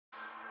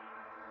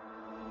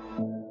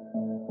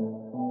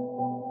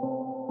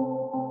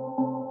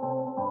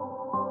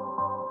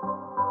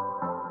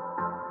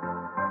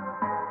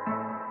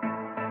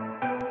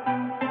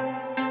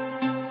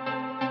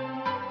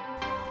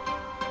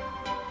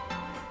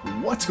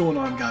What's going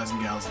on, guys and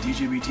gals?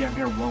 DJBTM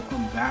here.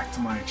 Welcome back to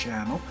my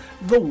channel,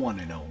 the one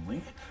and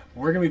only.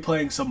 We're going to be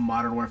playing some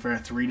Modern Warfare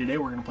 3 today.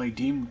 We're going to play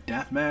Team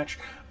Deathmatch,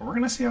 and we're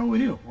going to see how we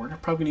do. We're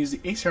probably going to use the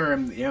ACR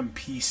and the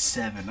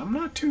MP7. I'm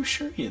not too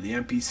sure yet. The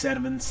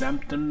MP7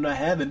 sent to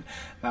heaven.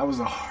 That was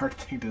a hard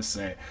thing to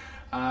say.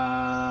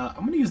 I'm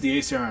going to use the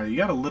ACR. You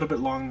got a little bit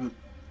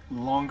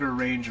longer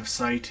range of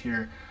sight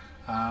here.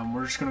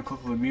 We're just going to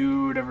quickly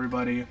mute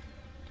everybody.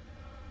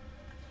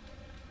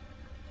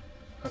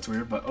 That's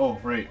weird, but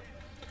oh, right.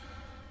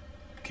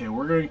 Okay,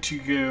 we're going to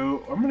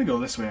go... I'm going to go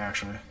this way,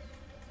 actually.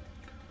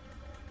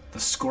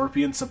 The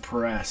Scorpion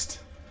Suppressed.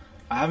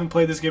 I haven't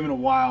played this game in a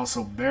while,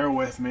 so bear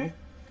with me.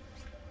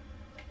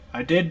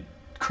 I did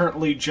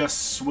currently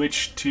just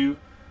switch to...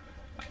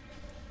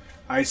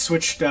 I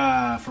switched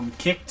from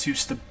kick to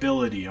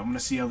stability. I'm going to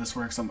see how this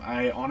works.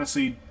 I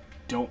honestly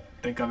don't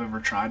think I've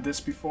ever tried this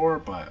before,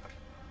 but...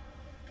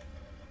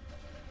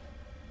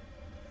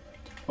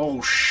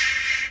 Oh,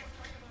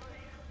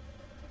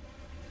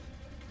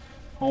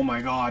 oh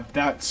my god,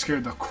 that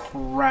scared the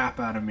crap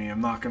out of me,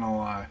 I'm not gonna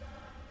lie.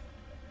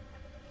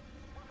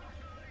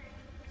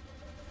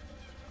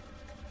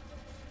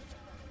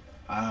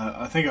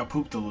 I think I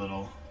pooped a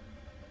little.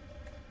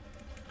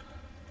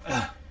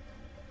 That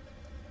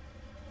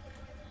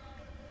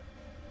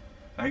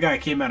guy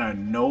came out of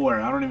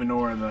nowhere. I don't even know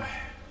where the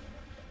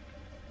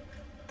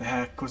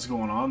heck was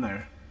going on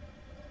there.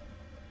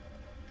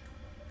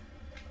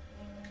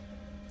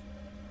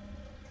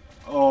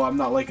 Oh, I'm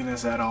not liking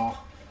this at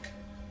all.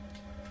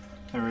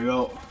 There we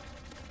go.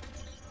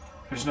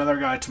 There's another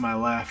guy to my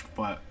left,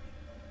 but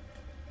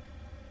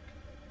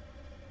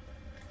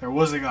there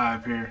was a guy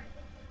up here.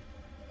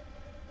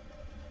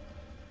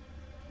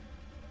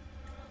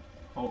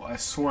 Oh, I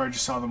swore I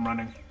just saw them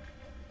running.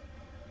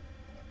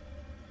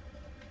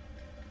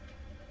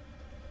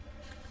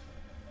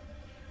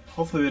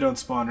 Hopefully they don't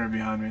spawn right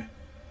behind me.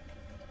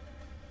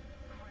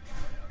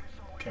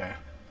 Okay.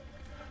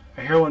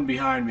 I hear one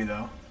behind me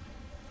though.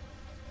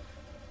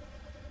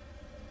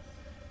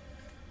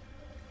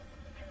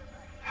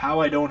 How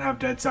I don't have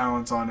dead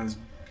silence on is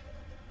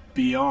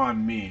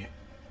beyond me.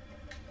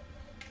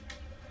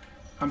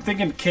 I'm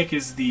thinking kick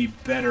is the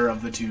better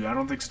of the two. I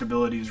don't think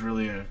stability is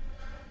really a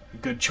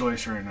good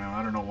choice right now.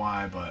 I don't know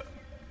why, but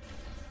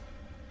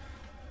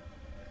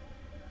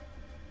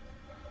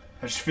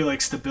I just feel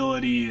like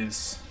stability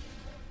is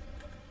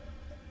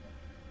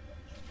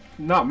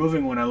not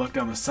moving when I look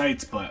down the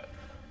sights, but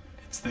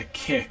it's the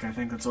kick. I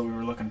think that's what we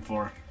were looking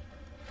for.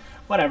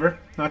 Whatever,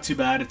 not too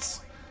bad. It's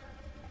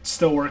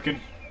still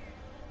working.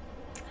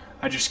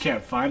 I just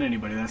can't find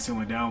anybody. That's the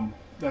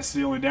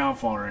only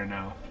downfall right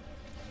now.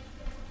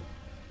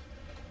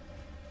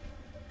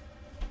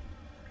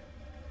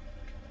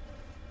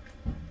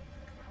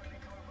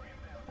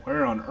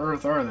 Where on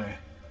earth are they?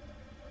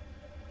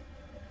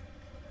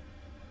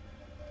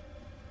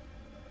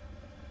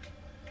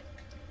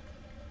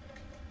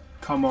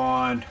 Come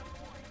on.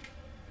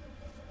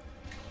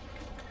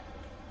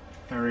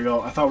 There we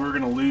go. I thought we were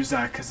going to lose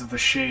that because of the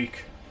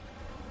shake.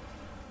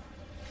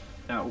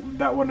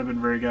 That wouldn't have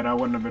been very good. I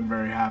wouldn't have been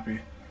very happy.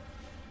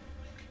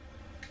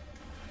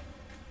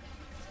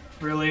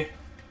 Really?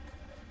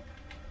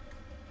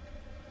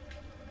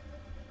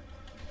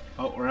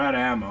 Oh, we're out of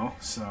ammo,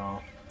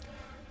 so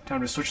time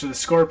to switch to the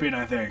Scorpion,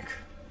 I think.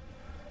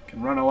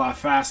 Can run a lot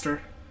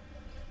faster.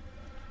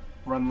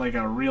 Run like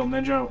a real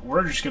ninja.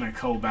 We're just gonna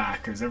go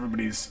back because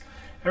everybody's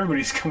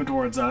coming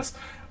towards us.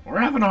 We're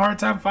having a hard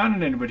time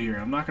finding anybody here,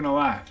 I'm not gonna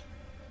lie.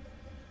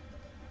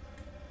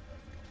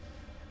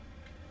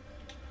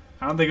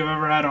 I don't think I've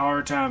ever had a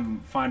hard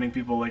time finding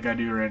people like I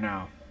do right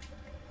now.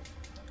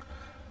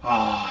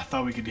 Ah, I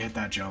thought we could hit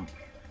that jump.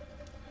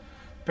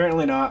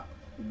 Apparently not.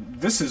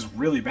 This is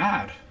really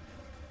bad.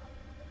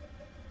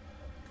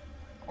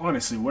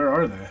 Honestly, where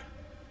are they?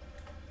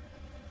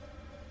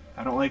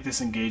 I don't like this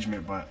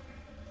engagement, but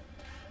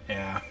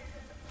yeah.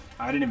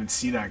 I didn't even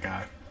see that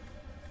guy.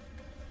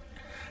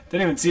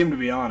 Didn't even see him, to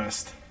be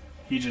honest.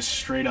 He just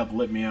straight up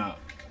lit me up.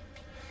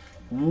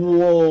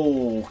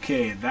 Whoa,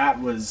 okay,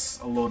 that was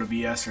a load of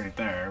BS right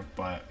there,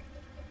 but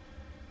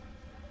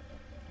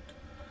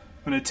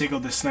I'm going to take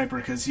out this sniper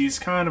because he's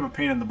kind of a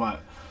pain in the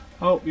butt.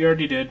 Oh, we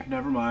already did.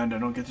 Never mind, I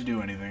don't get to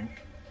do anything.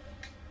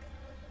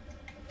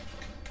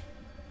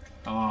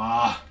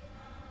 Ah,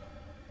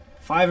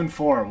 5 and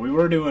 4. We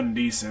were doing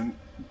decent,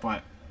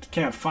 but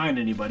can't find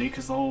anybody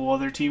because the whole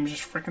other team's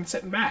just freaking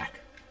sitting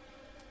back.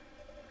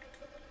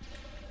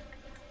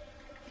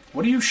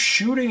 What are you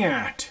shooting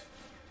at?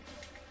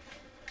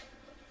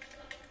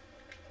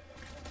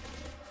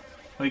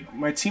 Like,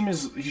 my team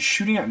he's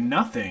shooting at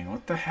nothing.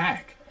 What the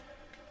heck?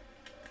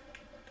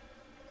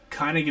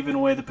 Kind of giving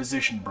away the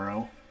position,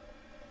 bro.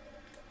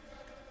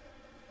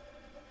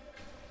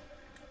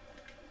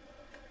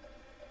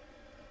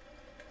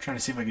 Trying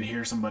to see if I could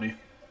hear somebody.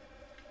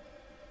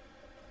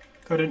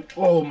 Couldn't.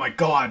 Oh my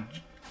god.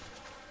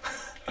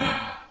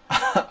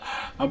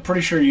 I'm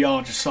pretty sure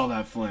y'all just saw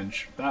that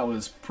flinch. That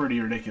was pretty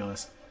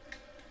ridiculous.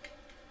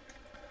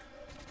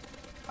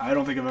 I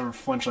don't think I've ever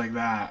flinched like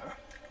that.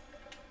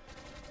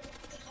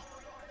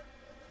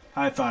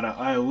 I thought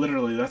I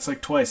literally, that's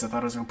like twice. I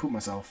thought I was gonna poop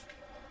myself.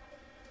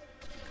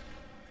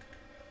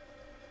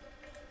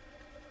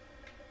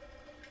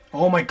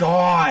 Oh my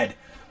god!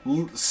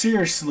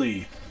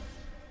 Seriously.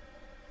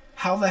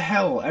 How the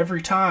hell,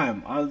 every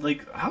time?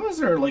 Like, how is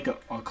there like a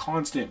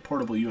constant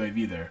portable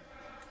UAV there?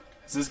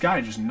 Has this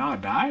guy just not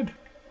died?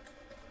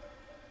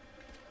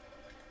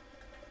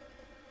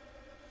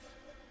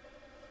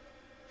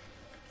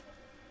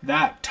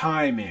 That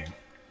timing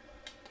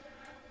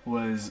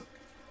was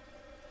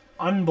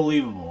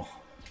unbelievable.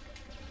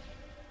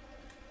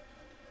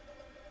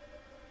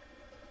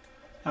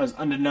 That was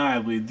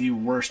undeniably the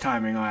worst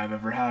timing I have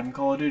ever had in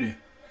Call of Duty.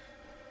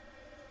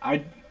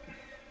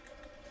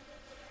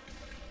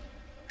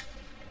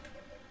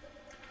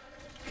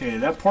 Okay,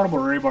 that portable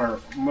radar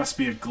must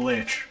be a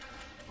glitch.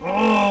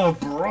 Oh,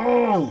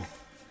 bro!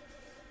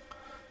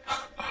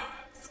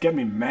 It's getting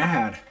me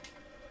mad.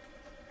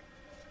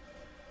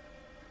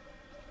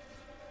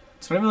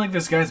 It's not even like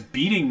this guy's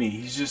beating me.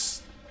 He's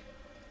just...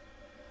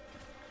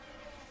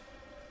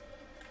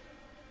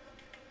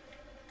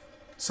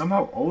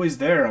 somehow always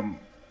there.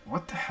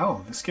 What the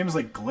hell? This game is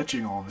like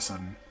glitching all of a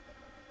sudden.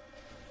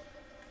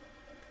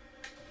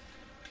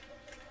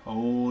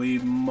 Holy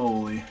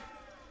moly.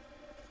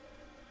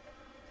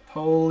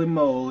 Holy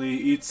moly,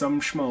 eat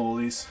some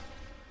schmolies.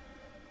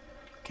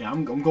 Okay,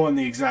 I'm going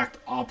the exact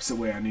opposite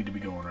way I need to be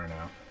going right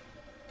now.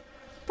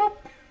 Boop.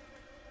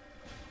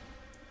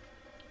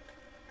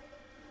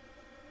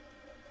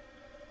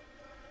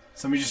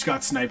 Somebody just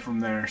got sniped from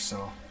there,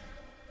 so...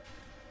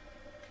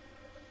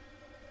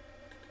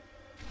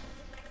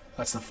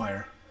 that's the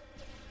fire.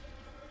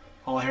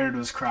 All I heard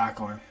was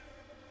crackling.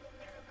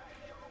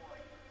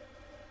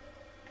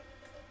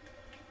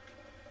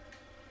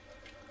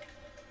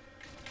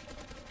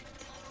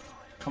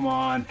 Come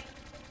on.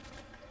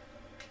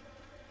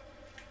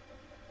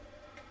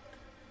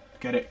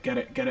 Get it, get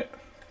it, get it.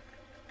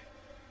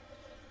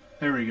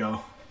 There we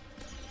go.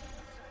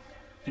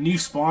 And you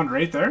spawned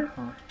right there?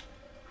 Or...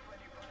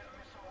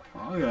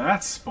 oh, look at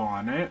that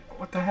spawn, eh?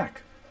 What the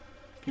heck?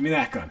 Give me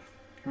that gun.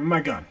 Give me my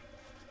gun.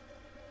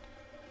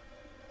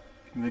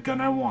 Give me the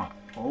gun I want.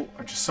 Oh,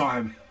 I just saw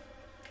him.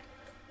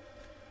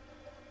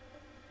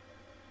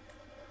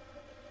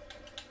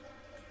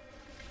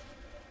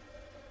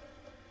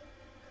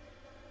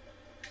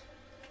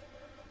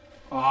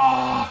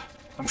 Ah,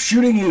 I'm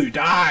shooting you.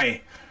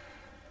 Die.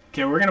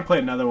 Okay, we're gonna play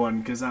another one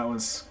because that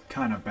was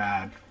kind of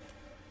bad.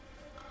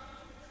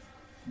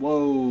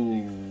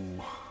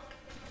 Whoa.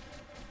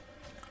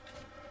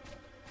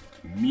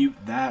 Mute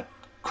that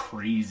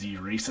crazy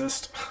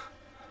racist.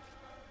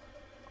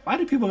 Why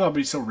do people gotta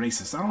be so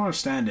racist? I don't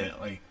understand it.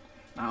 Like,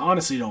 I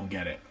honestly don't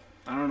get it.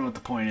 I don't know what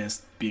the point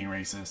is being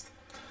racist.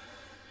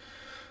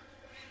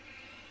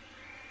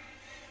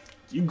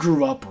 You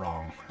grew up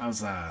wrong.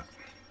 How's that?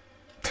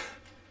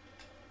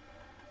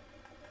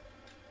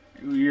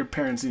 Your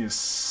parents need a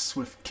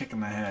swift kick in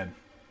the head.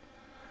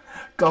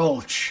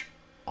 Gulch.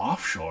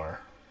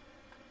 Offshore?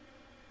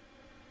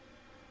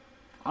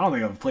 I don't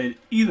think I've played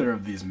either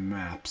of these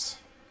maps.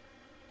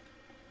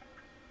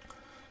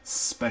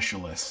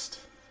 Specialist.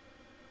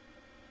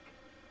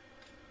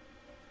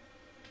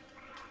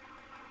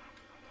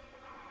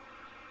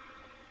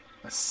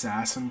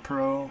 Assassin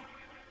Pro.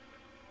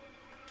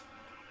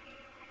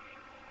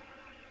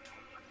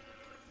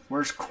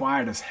 Where's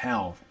quiet as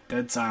hell?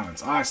 Dead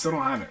silence. Ah, I still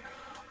don't have it.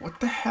 What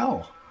the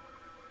hell?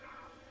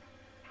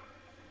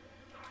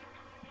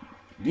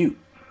 Mute.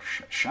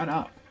 Shut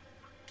up.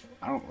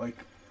 I don't like...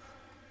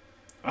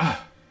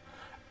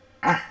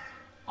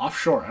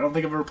 Offshore. I don't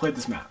think I've ever played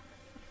this map.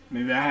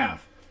 Maybe I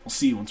have. We'll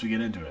see once we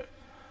get into it.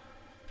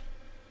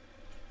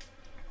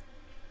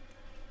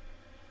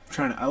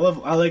 I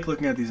like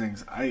looking at these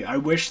things. I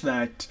wish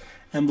that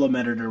emblem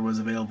editor was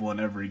available in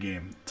every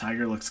game.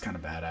 Tiger looks kind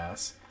of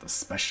badass. The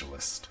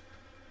specialist.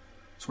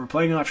 So we're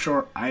playing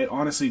offshore. I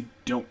honestly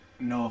don't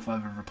know if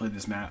I've ever played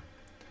this map.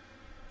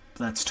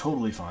 But that's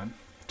totally fun.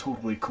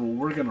 Totally cool.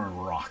 We're gonna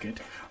rock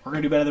it. We're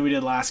gonna do better than we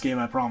did last game,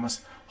 I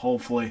promise.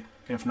 Hopefully.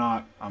 If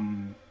not,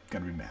 I'm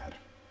gonna be mad.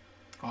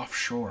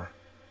 Offshore.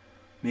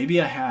 Maybe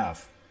I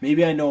have.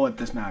 Maybe I know what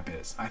this map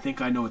is. I think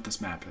I know what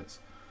this map is.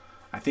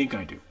 I think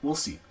I do. We'll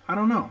see. I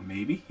don't know.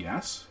 Maybe.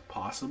 Yes.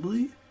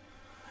 Possibly.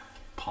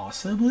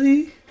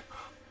 Possibly.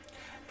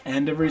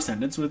 End every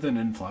sentence with an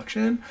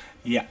inflection.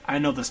 Yeah, I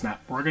know this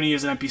map. We're going to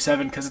use an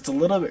MP7 because it's a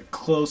little bit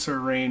closer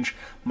range.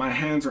 My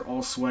hands are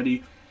all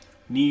sweaty.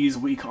 Knees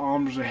weak.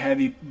 Arms are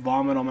heavy.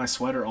 Vomit on my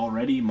sweater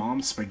already.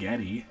 Mom's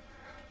spaghetti.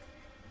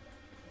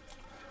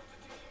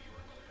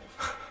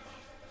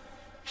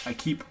 I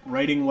keep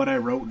writing what I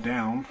wrote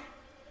down.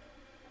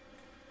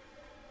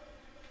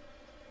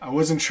 I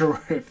wasn't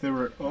sure if they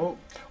were... oh.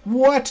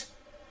 What?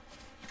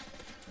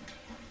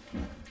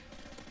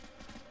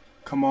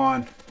 Come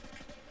on.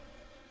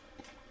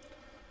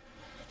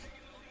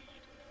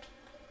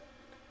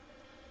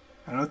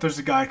 I know that there's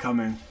a guy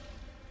coming.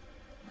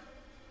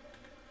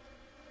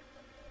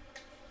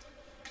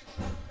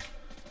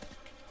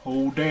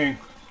 Oh, dang.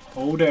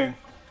 Oh, dang.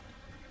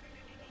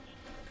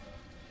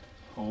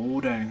 Oh,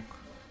 dang.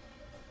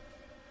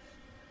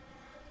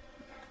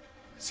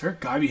 Is there a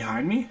guy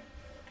behind me?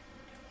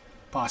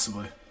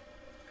 Possibly.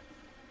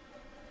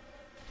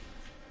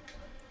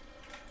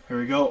 Here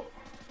we go.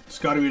 There's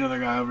got to be another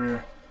guy over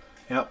here.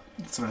 Yep,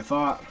 that's what I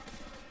thought.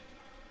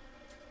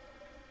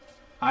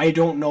 I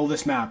don't know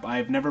this map.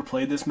 I've never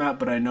played this map,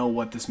 but I know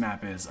what this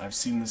map is. I've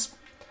seen this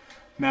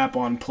map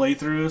on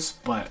playthroughs,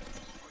 but...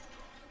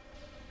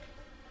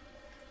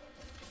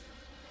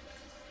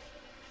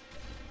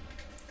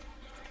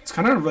 It's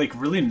kind of like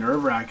really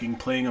nerve-wracking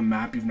playing a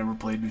map you've never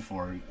played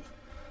before.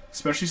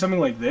 Especially something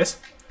like this.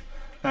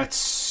 That's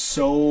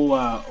so,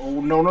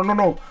 oh, no, no, no,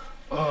 no.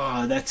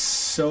 That's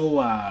so,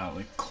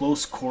 like,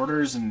 close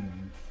quarters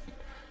and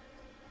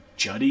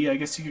juddy, I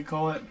guess you could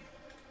call it.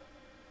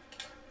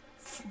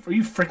 Are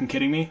you freaking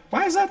kidding me?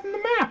 Why is that in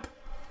the map?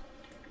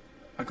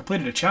 I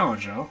completed a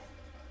challenge, though.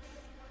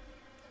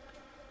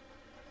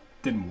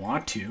 Didn't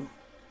want to.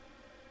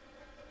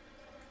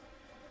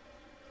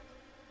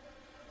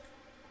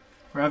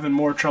 We're having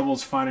more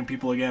troubles finding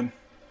people again.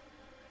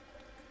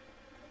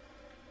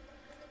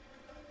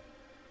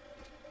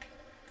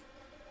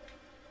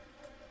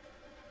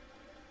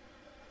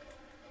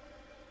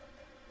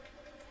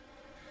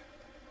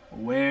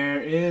 Where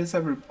is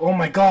oh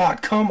my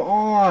god, come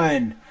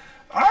on!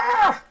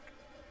 Ah!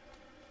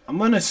 I'm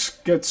gonna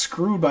get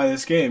screwed by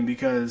this game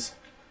because...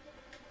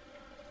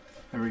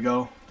 There we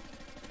go.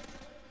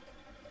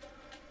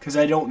 Because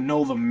I don't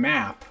know the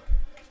map.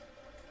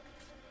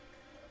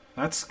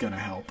 That's gonna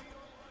help.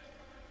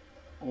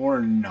 Or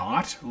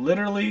not.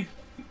 Literally,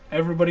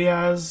 everybody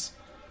has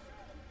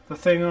the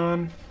thing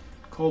on.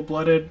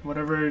 Cold-blooded,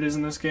 whatever it is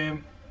in this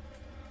game.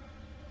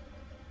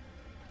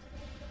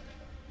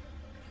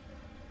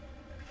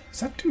 Is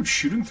that dude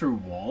shooting through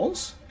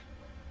walls?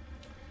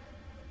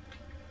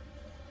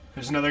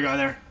 There's another guy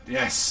there.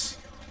 Yes.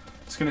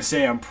 I was gonna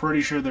say, I'm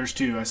pretty sure there's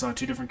two. I saw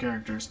two different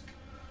characters.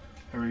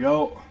 There we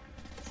go.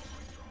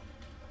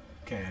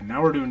 Okay,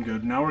 now we're doing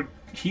good. Now we're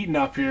heating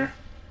up here.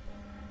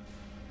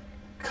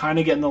 Kind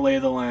of getting the lay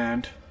of the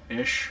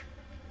land-ish.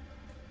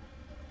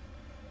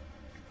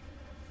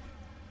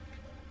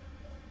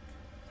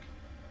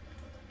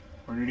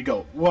 Where did he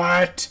go?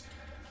 What?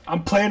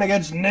 I'm playing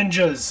against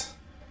ninjas.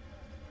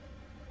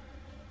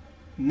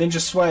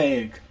 Ninja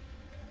swag.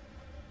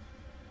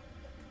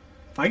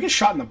 If I get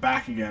shot in the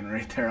back again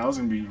right there, I was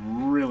going to be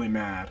really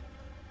mad.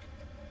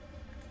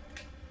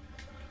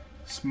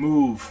 Let's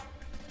move.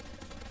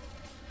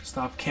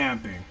 Stop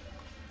camping.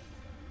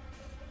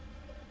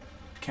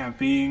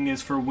 Camping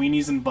is for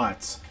weenies and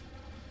butts.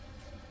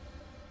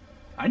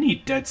 I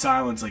need dead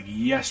silence like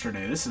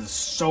yesterday. This is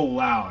so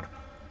loud.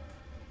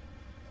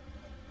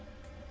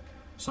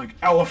 It's like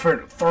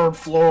elephant, third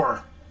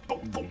floor.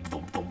 Boom, boom,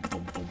 boom, boom,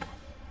 boom, boom.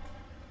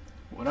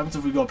 What happens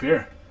if we go up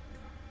here?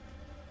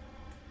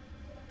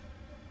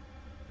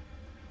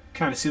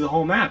 Kind of see the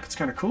whole map. It's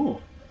kind of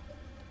cool.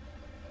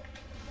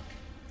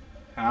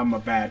 I'm a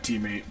bad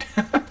teammate.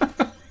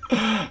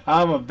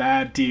 I'm a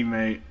bad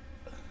teammate.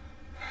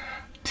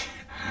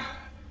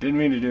 Didn't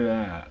mean to do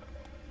that.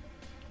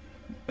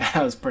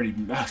 That was pretty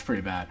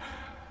bad.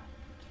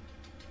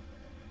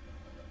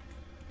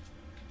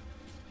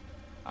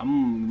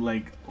 I'm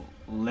like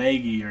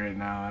laggy right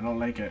now. I don't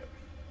like it.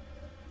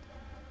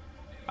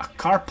 A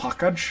car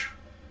package?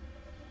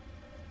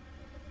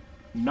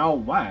 No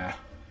way.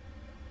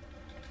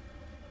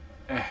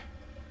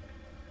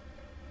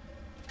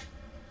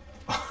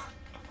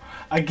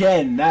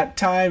 Again, that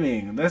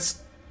timing.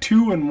 That's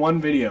 2 in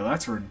 1 video.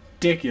 That's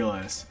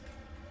ridiculous.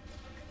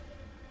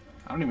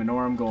 I don't even know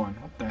where I'm going.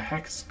 What the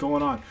heck is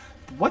going on?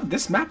 What?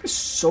 This map is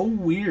so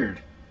weird.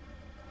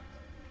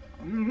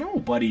 No,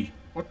 buddy.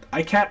 What?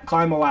 I can't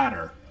climb a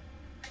ladder.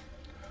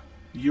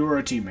 You're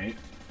a teammate.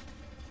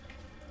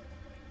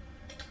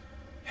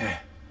 Heh.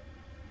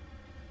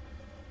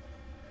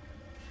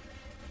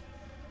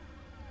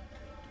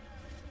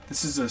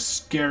 This is a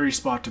scary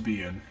spot to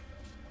be in.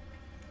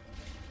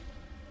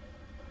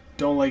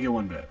 Don't like it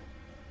one bit.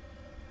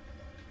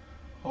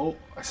 Oh,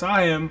 I saw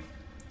him.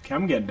 Okay,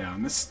 I'm getting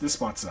down. This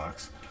spot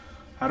sucks.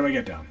 How do I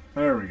get down?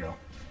 There we go.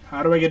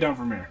 How do I get down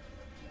from here?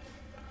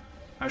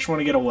 I just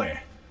want to get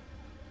away.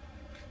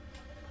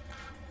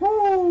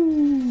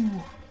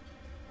 Woo!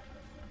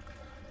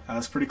 That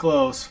was pretty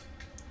close.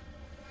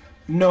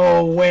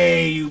 No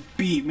way, you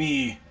beat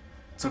me.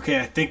 It's okay,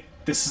 I think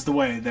this is the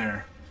way.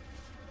 There.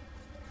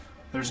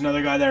 There's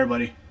another guy there,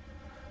 buddy.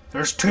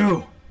 There's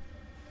 2.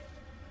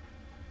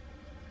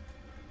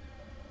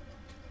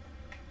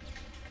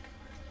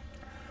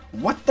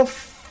 What the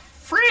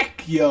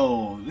frick,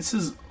 yo? This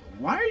is...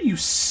 Why are you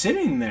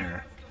sitting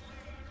there?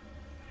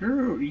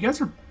 You guys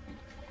are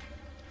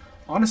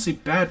honestly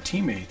bad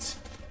teammates.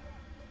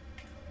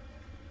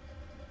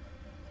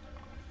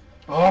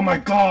 Oh my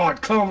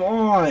god, come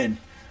on!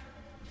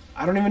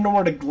 I don't even know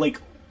where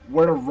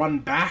to run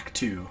back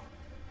to.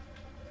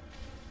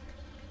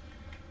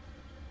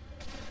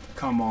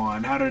 Come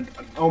on,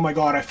 oh my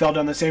god, I fell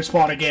down the same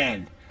spot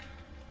again.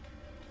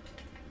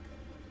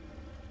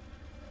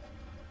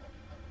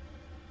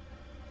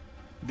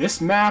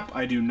 This map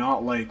I do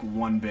not like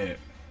one bit.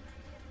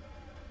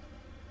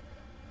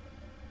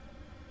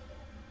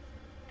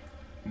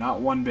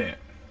 Not one bit.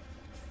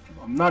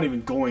 I'm not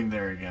even going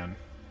there again.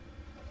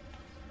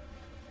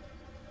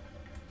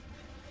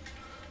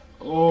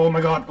 Oh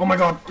my god. Oh my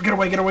god. Get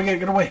away, get away,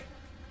 get away.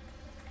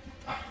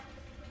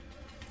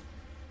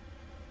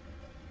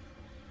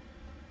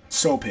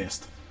 So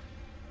pissed.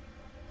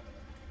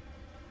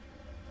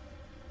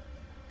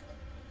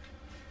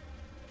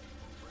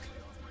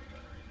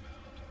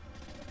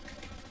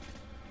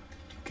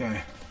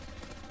 Okay.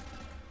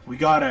 We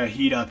gotta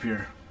heat up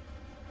here.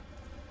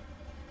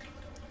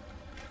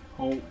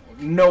 Oh,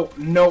 no,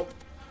 no.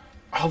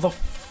 How the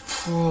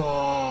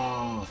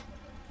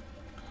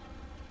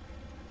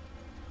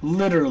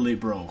literally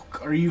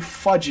broke. Are you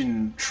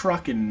fudging,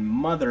 trucking,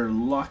 mother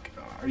luck?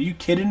 Are you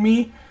kidding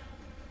me?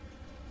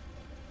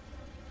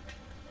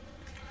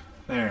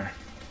 There.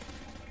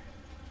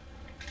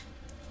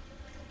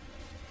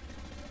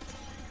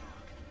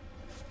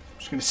 I'm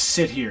just gonna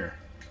sit here.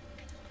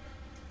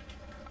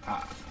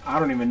 I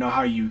don't even know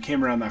how you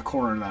came around that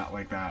corner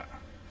like that.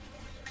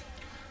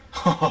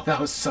 Oh, that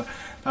was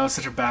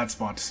such a bad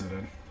spot to sit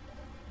in.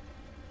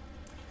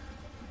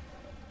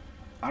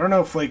 I don't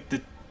know if like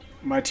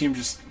my team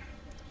just.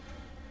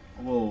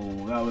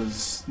 Whoa, that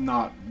was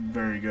not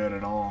very good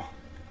at all.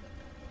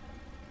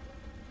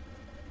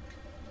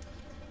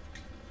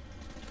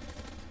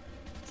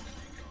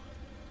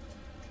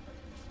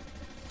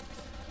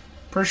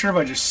 Pretty sure if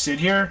I just sit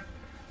here,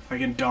 I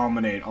can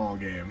dominate all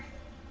game.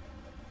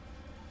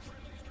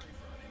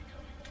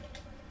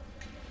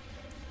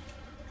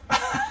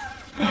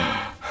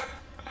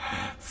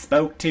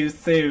 Spoke too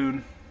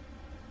soon.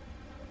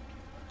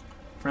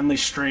 Friendly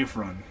strafe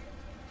run.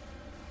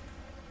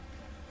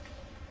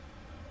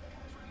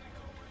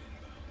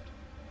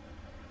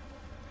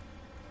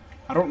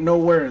 I don't know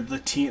where the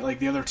team, like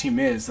the other team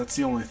is. That's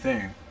the only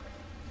thing.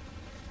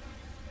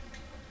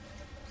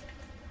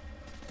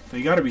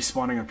 They gotta be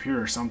spawning up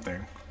here or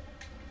something.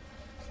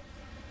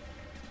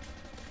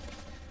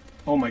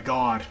 Oh my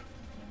god.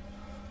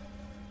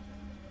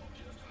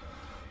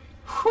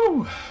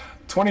 Whew.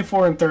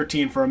 24 and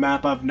 13 for a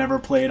map I've never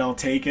played. I'll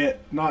take it.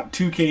 Not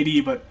 2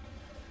 KD, but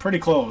pretty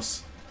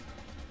close.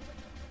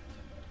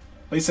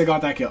 At least I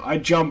got that kill. I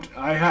jumped.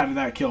 I had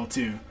that kill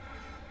too.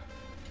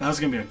 That was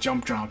going to be a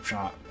jump drop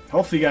shot.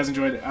 Hopefully you guys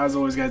enjoyed it. As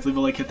always, guys, leave a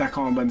like, hit that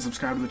comment button,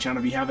 subscribe to the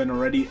channel if you haven't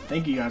already.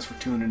 Thank you guys for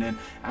tuning in.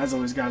 As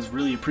always, guys,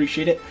 really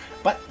appreciate it.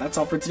 But that's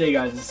all for today,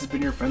 guys. This has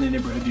been your friendly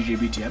neighborhood DJ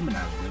BTM, and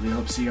I really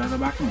hope to see you guys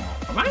back tomorrow.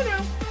 Bye-bye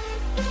now.